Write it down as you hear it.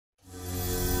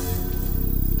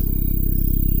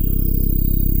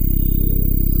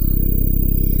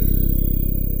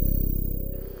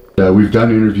we've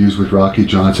done interviews with Rocky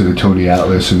Johnson and Tony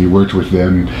Atlas, and you worked with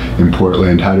them in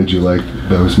Portland. How did you like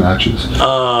those matches?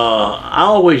 I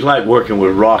always liked working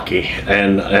with Rocky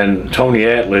and Tony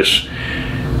Atlas.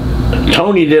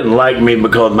 Tony didn't like me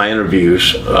because of my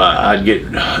interviews. I'd get,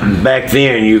 back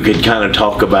then you could kind of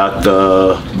talk about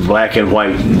the black and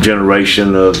white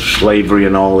generation of slavery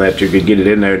and all that. You could get it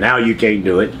in there. Now you can't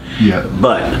do it. Yeah.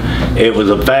 But it was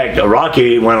a fact.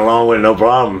 Rocky went along with it, no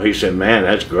problem. He said, man,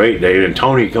 that's great, David. And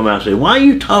Tony come out and said, why are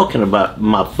you talking about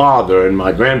my father and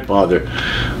my grandfather?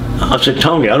 I said,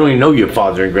 Tony, I don't even know your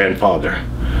father and grandfather.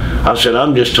 I said,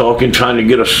 I'm just talking, trying to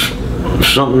get us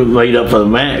something made up for the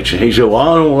match. And he said, well,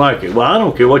 I don't like it. Well, I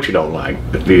don't care what you don't like,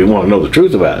 if you want to know the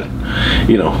truth about it,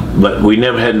 you know. But we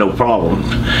never had no problem.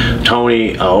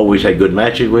 Tony, I always had good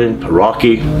matches with him.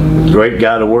 Rocky, great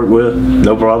guy to work with,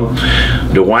 no problem.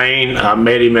 Dwayne, I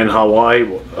met him in Hawaii.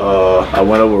 I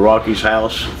went over to Rocky's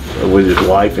house with his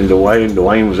wife and Dwayne.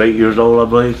 Dwayne was 8 years old, I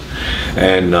believe.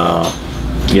 And,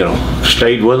 you know,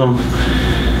 stayed with him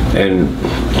and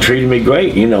treated me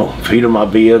great, you know, feeding my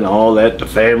beer and all that, the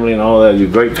family and all that. They're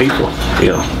great people,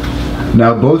 you know.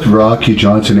 Now, both Rocky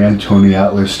Johnson and Tony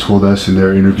Atlas told us in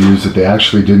their interviews that they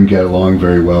actually didn't get along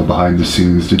very well behind the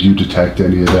scenes. Did you detect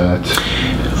any of that?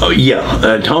 Oh,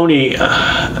 yeah. Tony,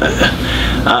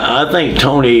 I think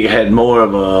Tony had more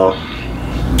of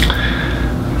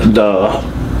the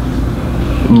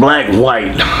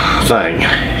black-white thing.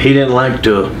 He didn't like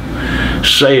to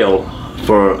sell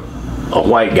for a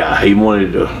white guy. He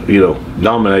wanted to, you know,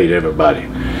 dominate everybody,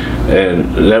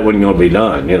 and that wasn't going to be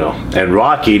done, you know. And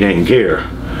Rocky didn't care.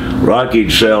 Rocky'd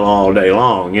sell all day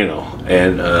long, you know,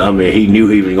 and I mean, he knew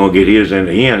he was going to get his in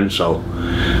the end, so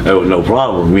there was no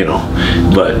problem, you know.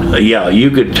 But yeah, you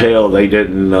could tell they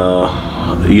didn't,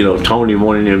 you know, Tony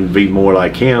wanted him to be more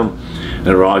like him,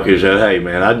 and Rocky said, hey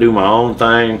man, I do my own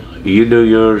thing, you do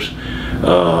yours.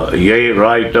 You ain't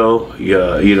right though.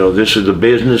 You know, this is a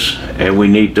business, and we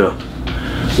need to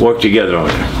work together on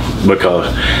it, because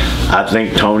I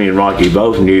think Tony and Rocky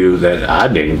both knew that I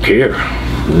didn't care.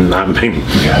 I mean,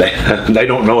 they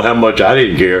don't know how much I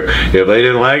didn't care. If they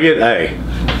didn't like it, hey,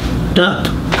 tough.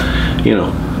 You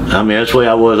know, I mean, that's the way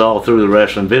I was all through the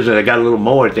wrestling business. I got a little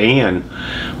more at the end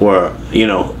where, you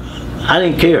know, I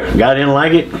didn't care. Guy didn't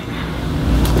like it,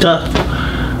 tough.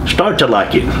 Start to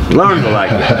like it, learn to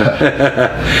like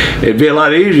it. It'd be a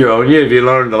lot easier on you if you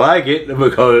learn to like it,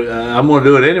 because I'm going to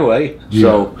do it anyway. Yeah.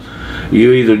 So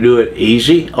you either do it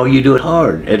easy or you do it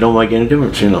hard. It don't make any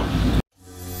difference, you know.